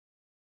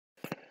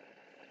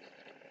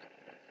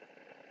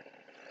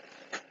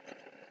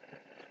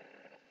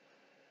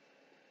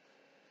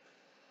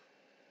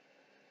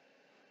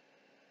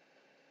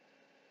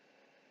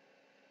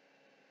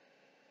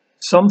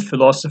Some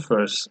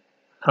philosophers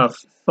have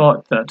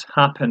thought that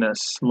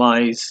happiness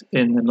lies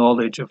in the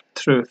knowledge of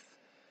truth,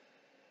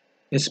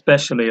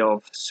 especially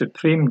of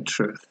supreme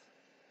truth.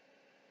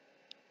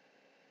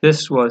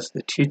 This was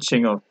the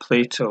teaching of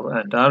Plato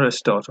and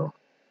Aristotle.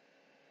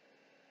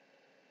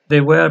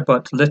 They were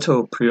but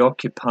little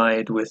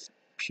preoccupied with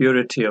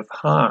purity of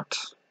heart,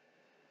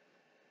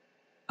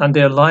 and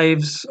their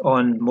lives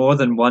on more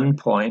than one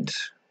point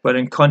were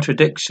in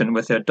contradiction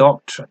with their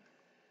doctrine.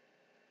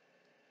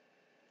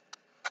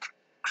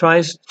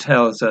 Christ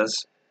tells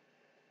us,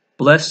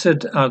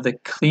 "Blessed are the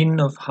clean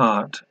of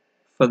heart,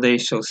 for they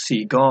shall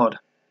see God."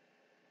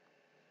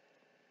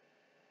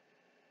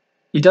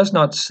 He does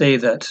not say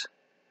that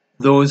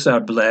those are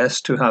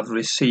blessed who have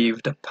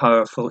received a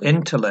powerful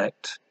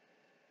intellect,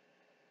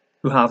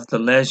 who have the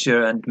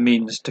leisure and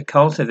means to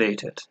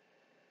cultivate it,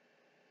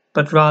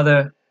 but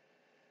rather,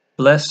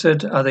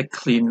 blessed are the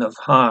clean of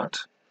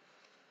heart,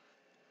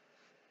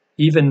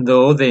 even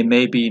though they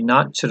may be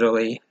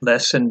naturally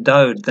less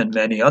endowed than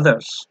many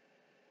others.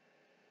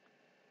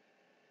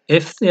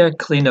 If they are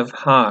clean of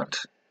heart,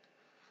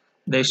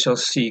 they shall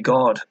see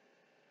God.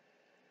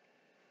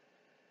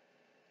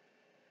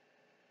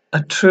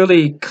 A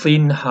truly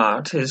clean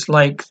heart is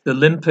like the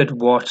limpid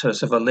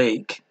waters of a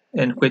lake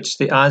in which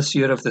the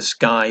azure of the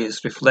sky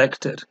is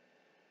reflected,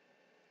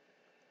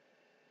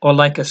 or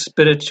like a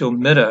spiritual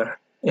mirror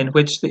in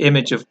which the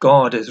image of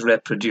God is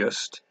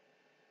reproduced.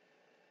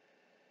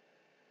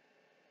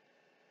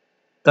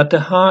 That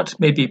the heart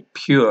may be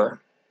pure,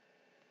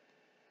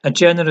 a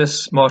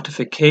generous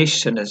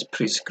mortification is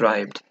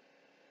prescribed.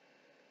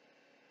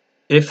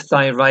 If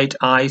thy right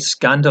eye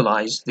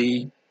scandalize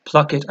thee,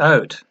 pluck it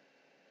out.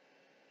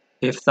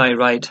 If thy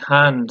right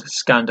hand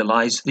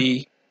scandalize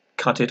thee,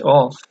 cut it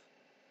off.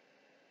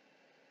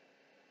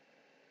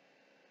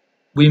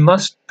 We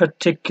must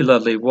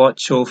particularly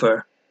watch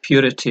over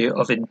purity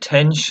of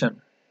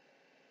intention.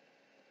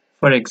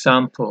 For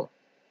example,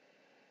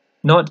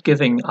 not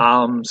giving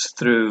alms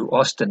through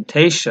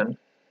ostentation,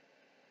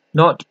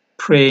 not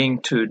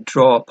praying to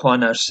draw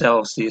upon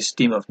ourselves the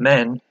esteem of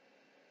men,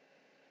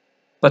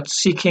 but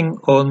seeking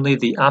only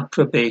the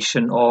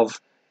approbation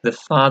of the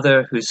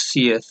Father who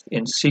seeth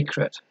in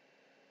secret.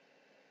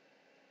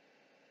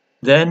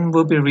 Then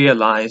will be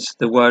realized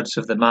the words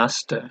of the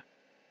Master,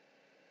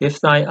 "If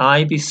thy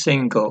eye be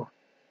single,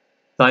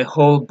 thy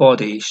whole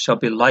body shall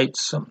be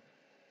lightsome."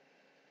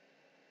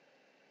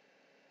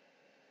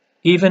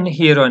 Even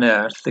here on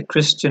earth, the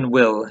Christian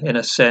will, in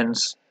a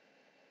sense,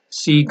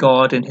 see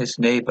God in his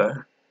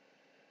neighbour,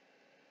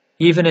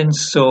 even in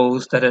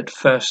souls that at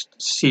first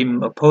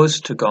seem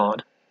opposed to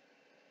God.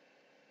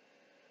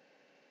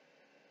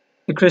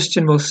 The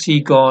Christian will see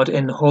God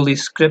in Holy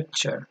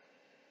Scripture,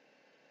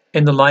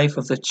 in the life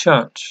of the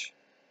Church,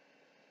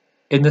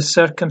 in the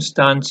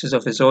circumstances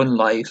of his own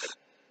life,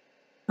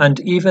 and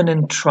even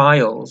in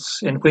trials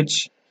in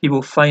which he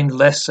will find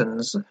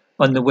lessons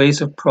on the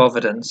ways of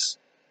providence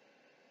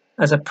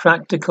as a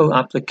practical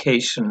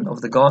application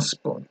of the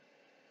gospel.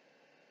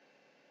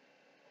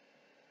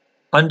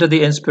 Under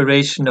the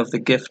inspiration of the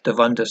gift of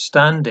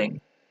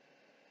understanding,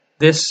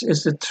 this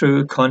is the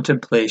true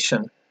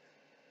contemplation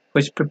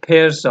which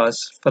prepares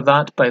us for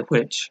that by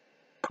which,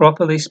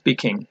 properly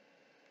speaking,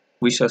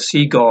 we shall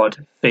see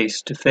God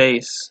face to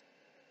face.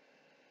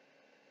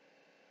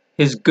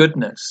 His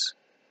goodness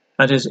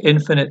and his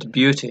infinite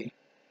beauty.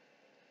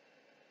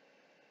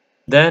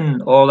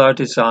 Then all our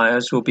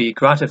desires will be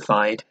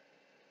gratified,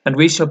 and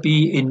we shall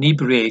be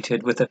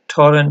inebriated with a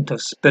torrent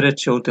of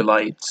spiritual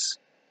delights.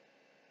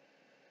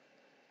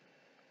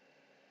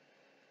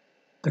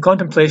 The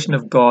contemplation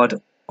of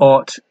God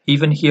ought,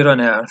 even here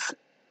on earth,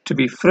 to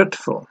be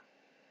fruitful.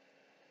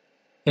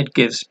 It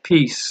gives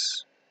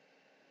peace,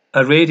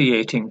 a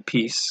radiating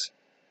peace.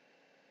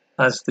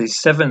 As the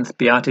 7th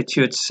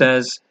Beatitude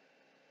says,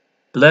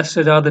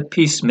 "Blessed are the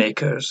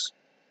peacemakers,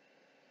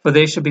 for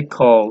they shall be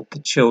called the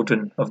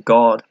children of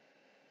God."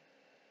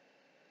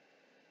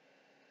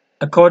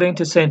 According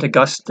to St.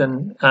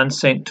 Augustine and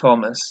St.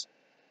 Thomas,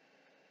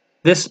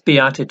 this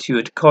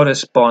beatitude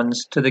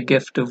corresponds to the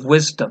gift of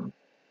wisdom,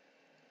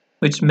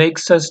 which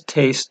makes us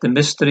taste the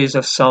mysteries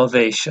of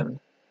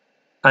salvation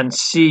and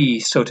see,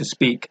 so to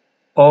speak,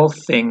 all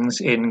things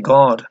in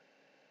God.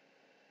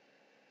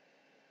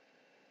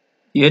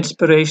 The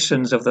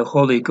inspirations of the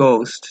Holy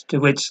Ghost, to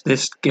which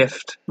this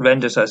gift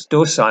renders us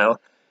docile,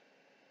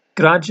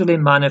 gradually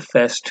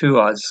manifest to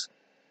us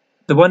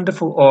the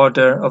wonderful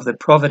order of the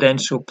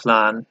providential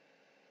plan,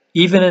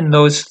 even in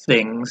those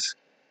things,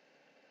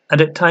 and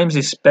at times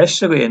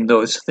especially in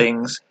those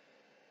things,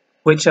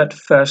 which at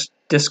first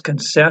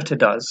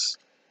disconcerted us,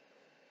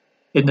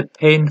 in the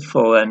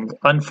painful and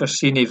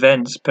unforeseen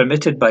events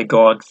permitted by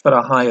God for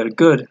a higher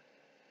good.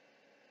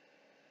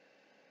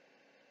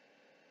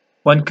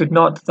 One could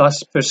not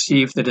thus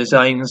perceive the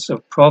designs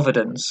of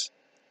providence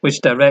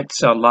which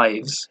directs our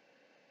lives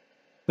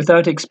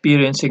without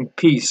experiencing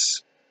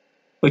peace,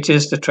 which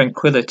is the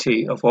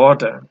tranquility of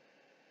order.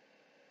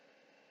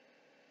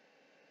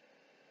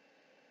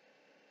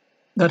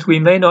 That we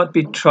may not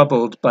be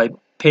troubled by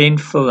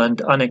painful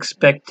and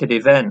unexpected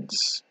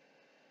events,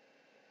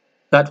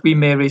 that we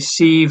may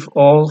receive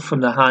all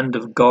from the hand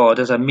of God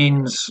as a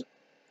means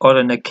or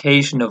an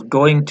occasion of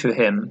going to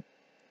him,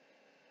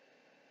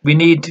 we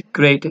need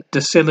great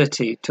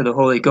docility to the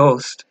Holy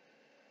Ghost,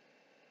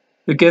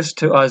 who gives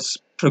to us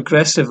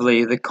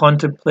progressively the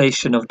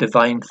contemplation of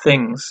divine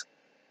things,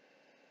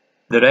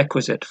 the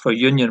requisite for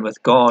union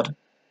with God.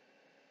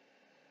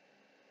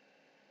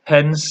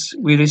 Hence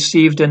we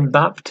received in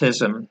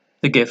baptism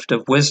the gift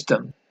of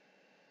wisdom,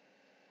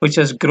 which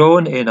has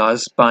grown in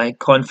us by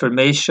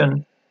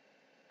confirmation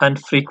and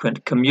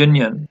frequent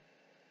communion.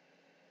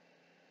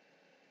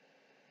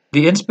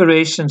 The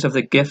inspirations of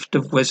the gift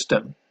of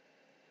wisdom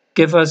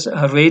give us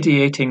a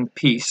radiating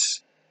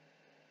peace,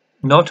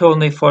 not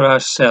only for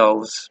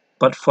ourselves,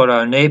 but for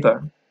our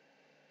neighbour.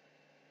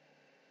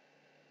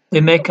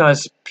 They make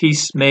us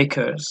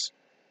peacemakers.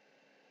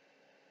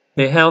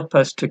 They help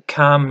us to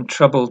calm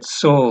troubled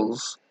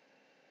souls,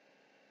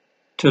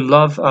 to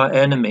love our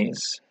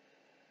enemies,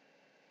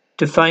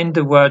 to find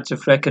the words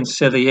of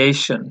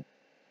reconciliation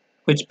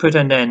which put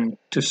an end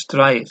to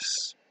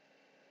strifes.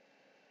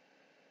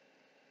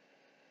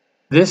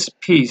 This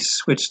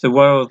peace which the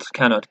world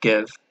cannot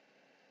give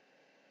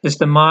is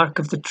the mark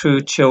of the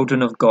true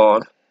children of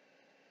God,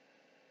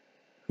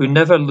 who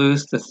never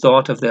lose the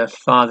thought of their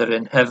Father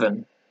in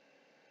heaven.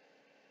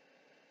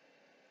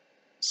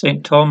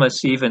 St.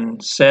 Thomas even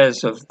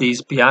says of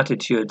these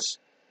Beatitudes,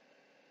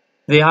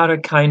 they are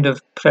a kind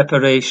of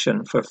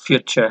preparation for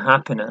future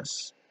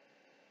happiness.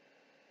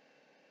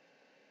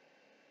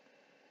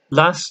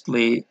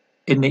 Lastly,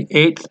 in the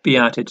 8th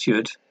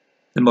Beatitude,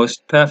 the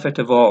most perfect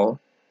of all,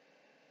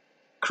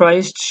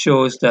 Christ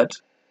shows that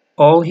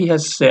all he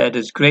has said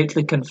is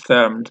greatly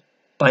confirmed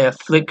by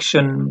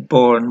affliction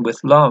borne with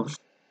love.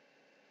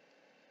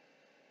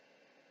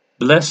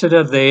 Blessed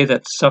are they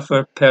that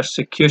suffer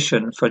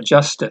persecution for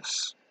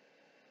justice'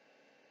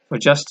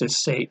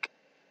 sake,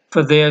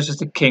 for theirs is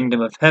the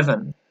kingdom of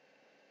heaven.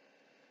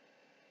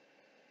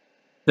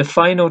 The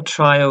final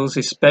trials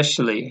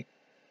especially,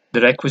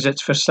 the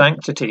requisites for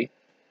sanctity,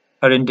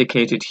 are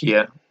indicated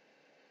here.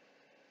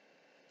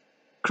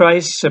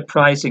 Christ's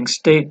surprising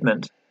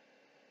statement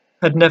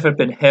had never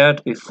been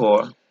heard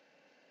before.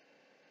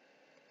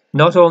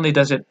 Not only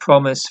does it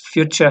promise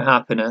future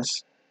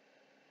happiness,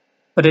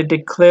 but it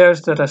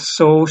declares that a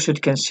soul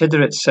should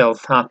consider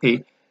itself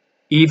happy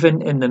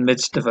even in the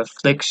midst of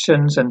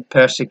afflictions and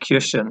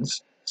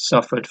persecutions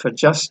suffered for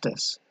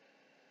justice.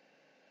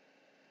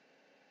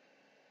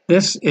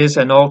 This is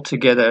an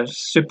altogether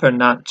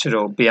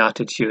supernatural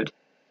beatitude,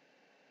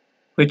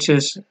 which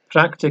is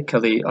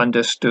practically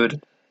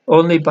understood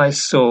only by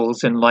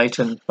souls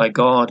enlightened by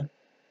God.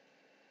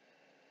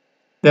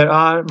 There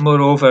are,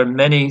 moreover,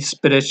 many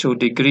spiritual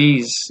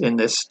degrees in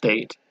this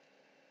state,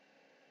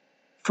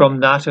 from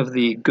that of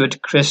the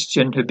good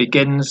Christian who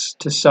begins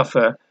to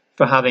suffer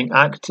for having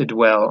acted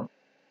well,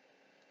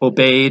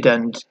 obeyed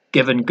and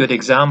given good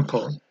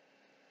example,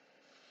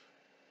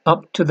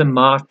 up to the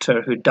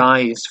martyr who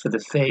dies for the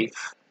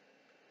faith.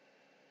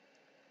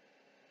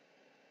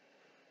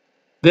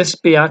 This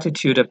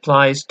beatitude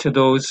applies to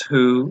those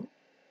who,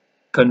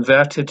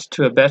 converted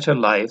to a better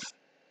life,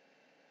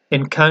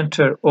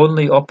 encounter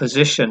only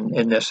opposition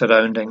in their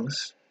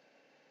surroundings.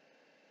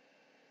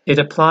 It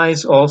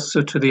applies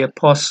also to the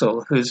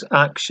apostle whose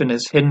action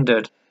is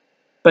hindered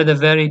by the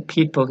very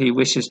people he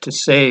wishes to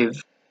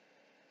save,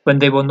 when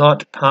they will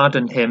not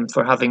pardon him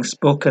for having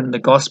spoken the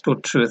gospel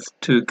truth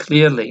too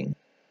clearly.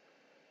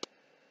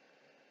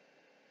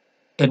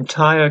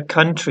 Entire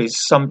countries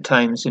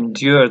sometimes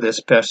endure this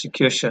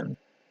persecution,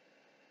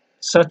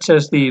 such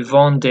as the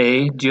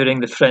Vendée during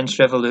the French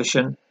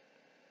Revolution,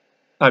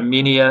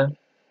 Armenia,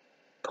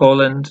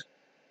 Poland,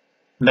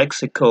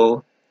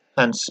 Mexico,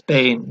 and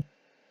Spain.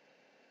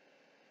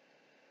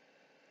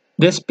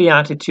 This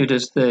beatitude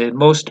is the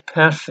most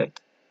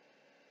perfect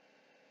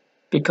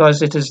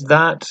because it is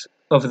that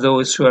of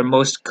those who are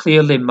most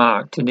clearly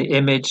marked in the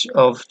image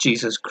of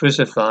Jesus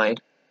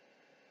crucified.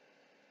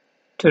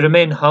 To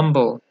remain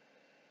humble,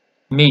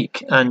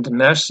 meek, and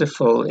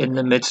merciful in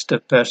the midst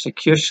of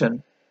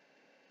persecution,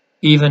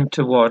 even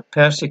toward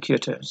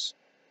persecutors.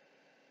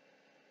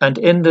 And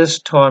in this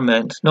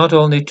torment, not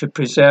only to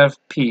preserve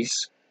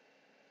peace,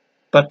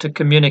 but to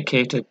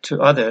communicate it to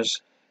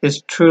others,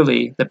 is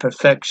truly the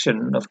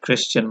perfection of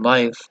Christian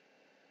life.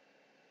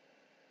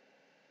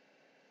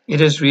 It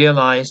is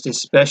realized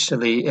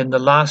especially in the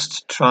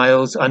last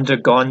trials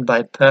undergone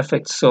by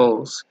perfect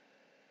souls,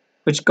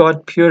 which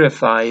God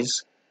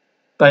purifies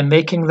by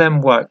making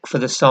them work for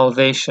the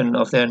salvation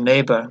of their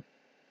neighbour.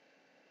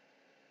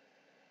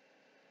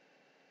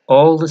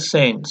 All the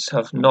saints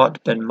have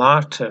not been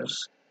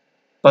martyrs,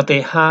 but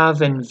they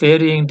have in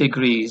varying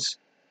degrees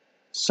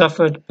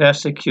suffered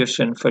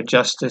persecution for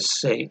justice'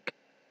 sake,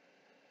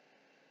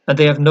 and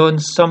they have known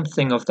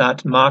something of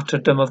that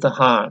martyrdom of the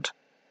heart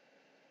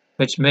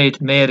which made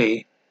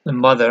Mary the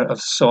mother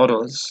of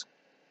sorrows.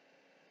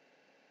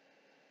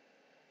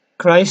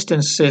 Christ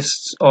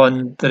insists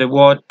on the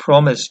reward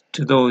promised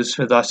to those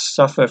who thus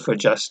suffer for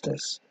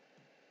justice.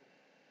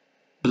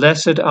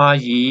 Blessed are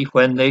ye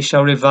when they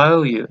shall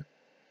revile you,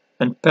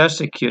 and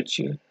persecute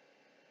you,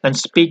 and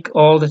speak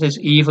all that is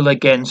evil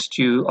against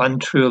you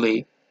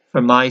untruly,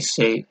 for my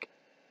sake.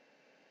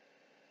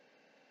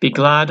 Be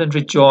glad and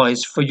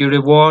rejoice, for your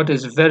reward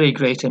is very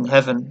great in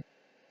heaven.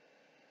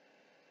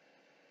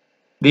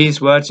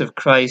 These words of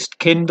Christ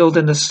kindled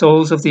in the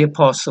souls of the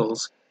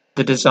apostles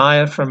the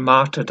desire for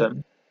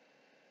martyrdom,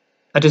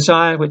 a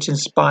desire which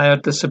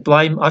inspired the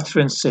sublime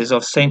utterances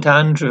of St.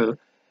 Andrew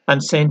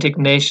and St.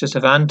 Ignatius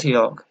of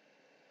Antioch.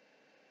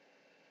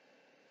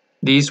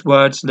 These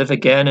words live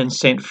again in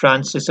St.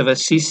 Francis of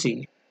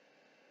Assisi,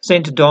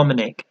 St.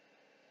 Dominic,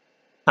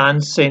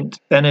 and St.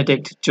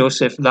 Benedict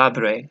Joseph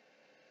Labre.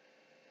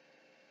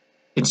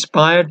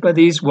 Inspired by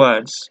these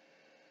words,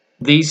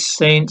 these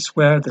saints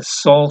were the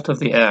salt of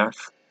the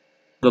earth,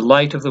 the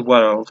light of the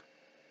world,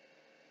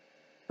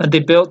 and they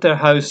built their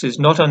houses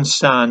not on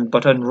sand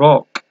but on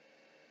rock,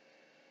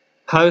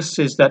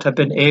 houses that have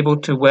been able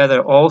to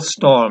weather all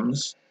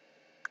storms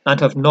and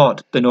have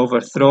not been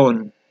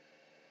overthrown.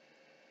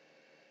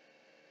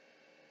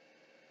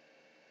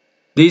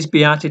 These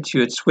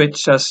Beatitudes,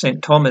 which, as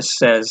St. Thomas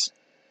says,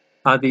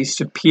 are the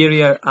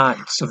superior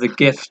acts of the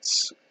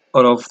gifts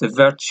or of the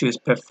virtues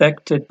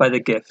perfected by the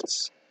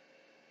gifts,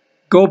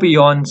 go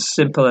beyond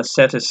simple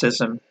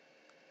asceticism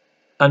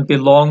and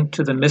belong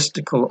to the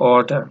mystical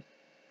order.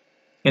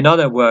 In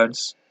other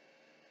words,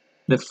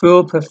 the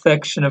full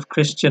perfection of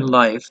Christian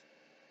life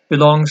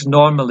belongs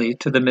normally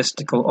to the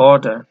mystical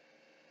order.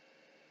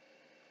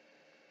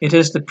 It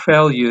is the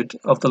prelude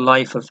of the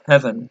life of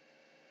heaven,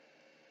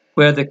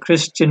 where the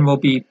Christian will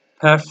be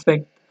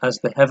perfect as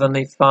the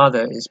Heavenly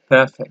Father is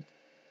perfect,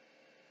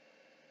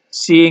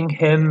 seeing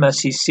Him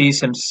as He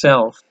sees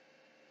Himself,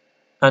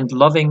 and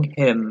loving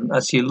Him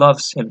as He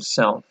loves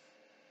Himself.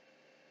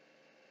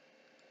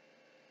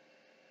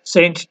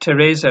 Saint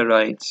Teresa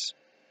writes,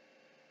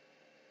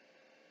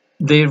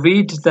 "They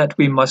read that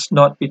we must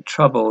not be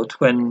troubled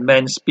when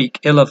men speak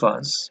ill of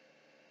us,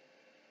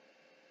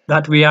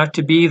 that we are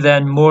to be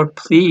then more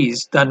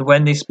pleased than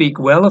when they speak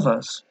well of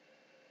us,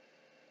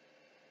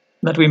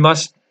 that we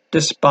must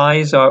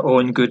despise our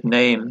own good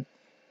name,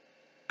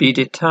 be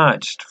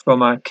detached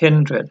from our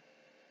kindred,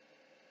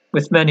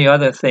 with many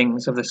other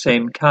things of the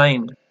same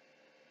kind.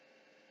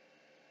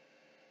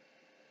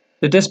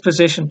 The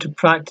disposition to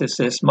practice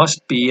this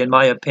must be, in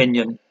my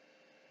opinion,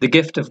 the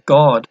gift of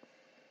God,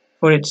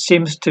 for it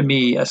seems to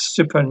me a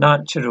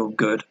supernatural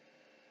good."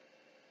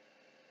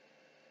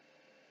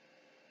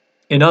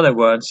 In other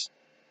words,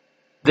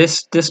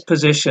 this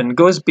disposition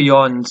goes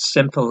beyond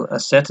simple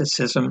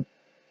asceticism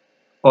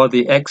or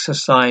the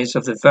exercise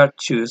of the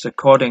virtues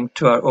according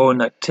to our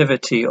own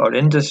activity or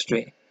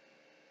industry.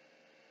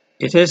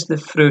 It is the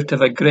fruit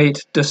of a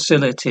great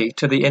docility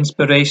to the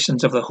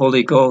inspirations of the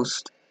Holy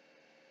Ghost.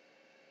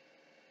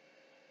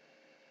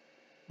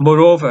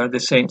 Moreover, the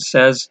saint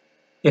says,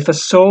 if a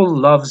soul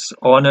loves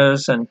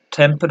honours and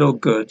temporal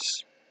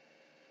goods,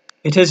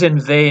 it is in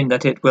vain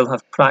that it will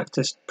have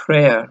practiced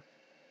prayer,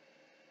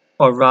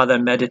 or rather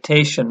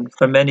meditation,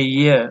 for many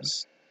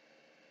years.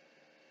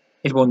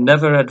 It will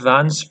never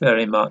advance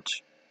very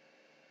much.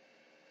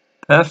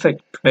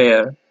 Perfect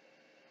prayer,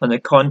 on the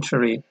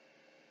contrary,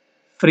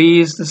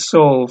 frees the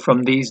soul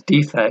from these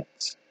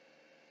defects.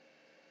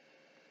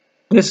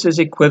 This is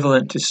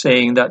equivalent to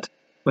saying that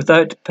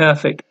without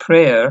perfect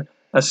prayer,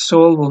 a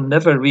soul will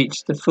never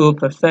reach the full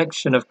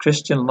perfection of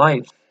Christian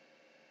life.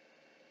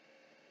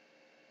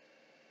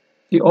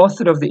 The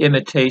author of the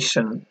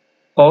Imitation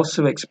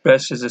also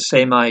expresses the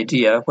same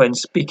idea when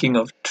speaking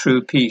of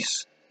true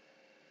peace.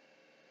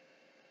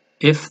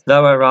 If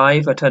thou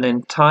arrive at an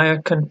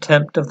entire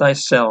contempt of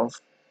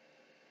thyself,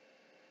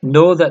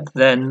 know that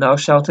then thou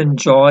shalt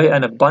enjoy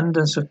an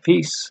abundance of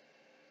peace,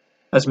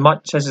 as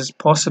much as is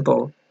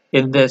possible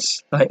in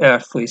this thy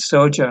earthly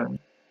sojourn.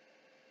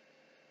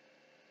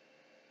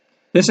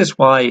 This is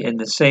why in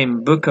the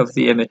same book of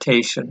the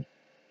Imitation,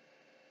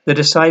 the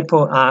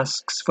disciple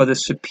asks for the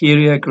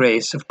superior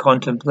grace of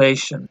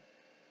contemplation.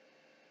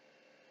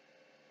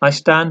 I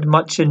stand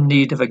much in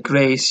need of a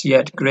grace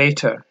yet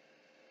greater,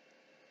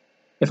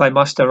 if I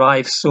must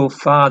arrive so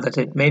far that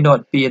it may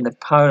not be in the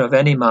power of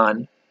any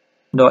man,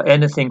 nor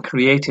anything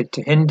created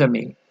to hinder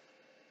me.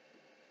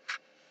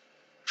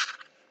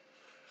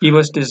 He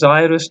was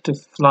desirous to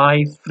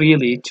fly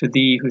freely to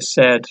thee who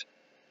said,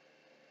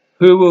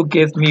 Who will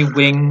give me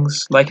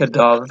wings like a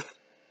dove,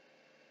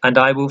 and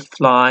I will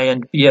fly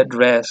and be at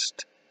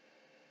rest?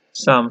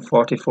 Psalm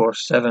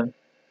 44:7.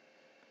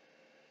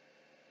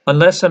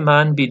 Unless a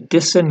man be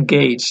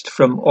disengaged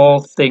from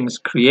all things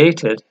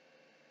created,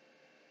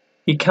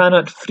 he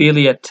cannot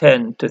freely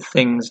attend to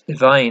things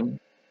divine.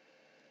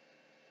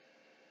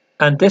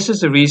 And this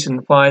is the reason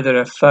why there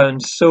are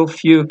found so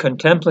few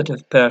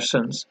contemplative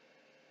persons,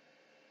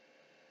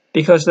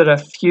 because there are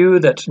few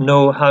that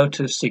know how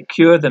to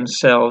secure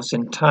themselves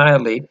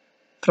entirely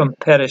from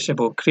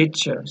perishable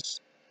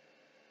creatures.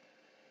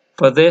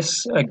 For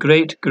this a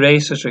great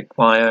grace is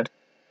required,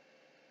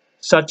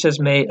 such as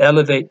may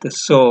elevate the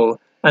soul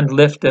and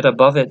lift it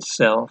above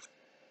itself.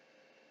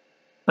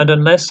 And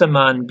unless a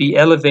man be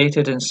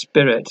elevated in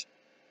spirit,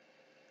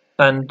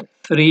 and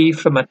free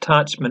from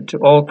attachment to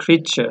all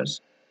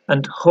creatures,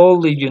 and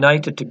wholly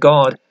united to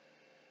God,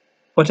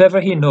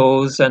 whatever he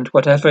knows and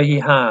whatever he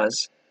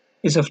has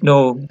is of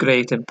no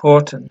great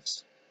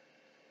importance.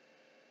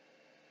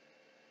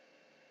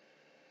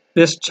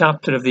 This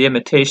chapter of the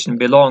Imitation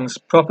belongs,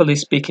 properly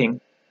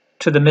speaking,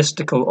 to the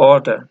mystical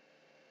order.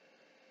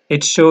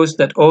 It shows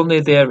that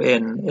only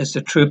therein is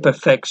the true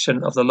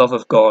perfection of the love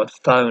of God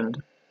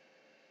found.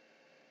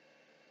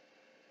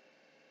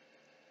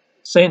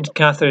 Saint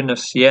Catherine of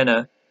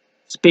Siena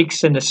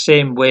speaks in the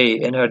same way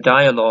in her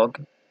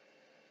dialogue.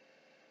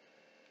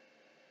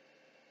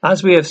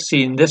 As we have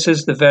seen, this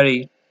is the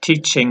very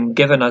teaching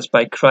given us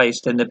by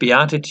Christ in the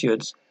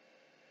Beatitudes,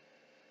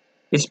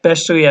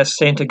 especially as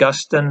St.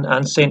 Augustine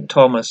and St.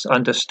 Thomas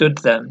understood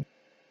them.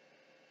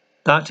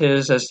 That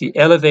is, as the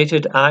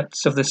elevated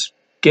acts of the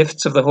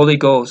gifts of the Holy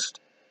Ghost,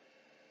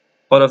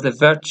 or of the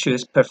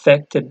virtues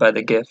perfected by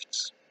the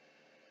gifts.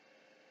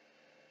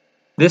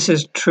 This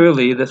is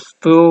truly the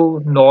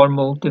full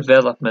normal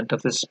development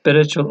of the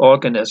spiritual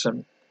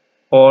organism,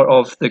 or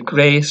of the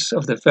grace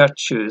of the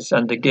virtues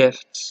and the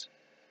gifts.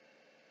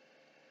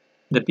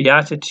 The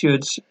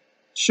Beatitudes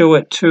show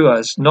it to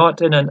us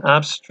not in an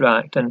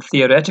abstract and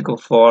theoretical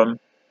form,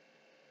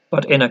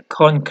 but in a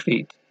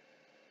concrete,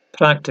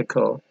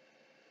 practical,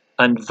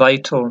 and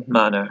vital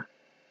manner.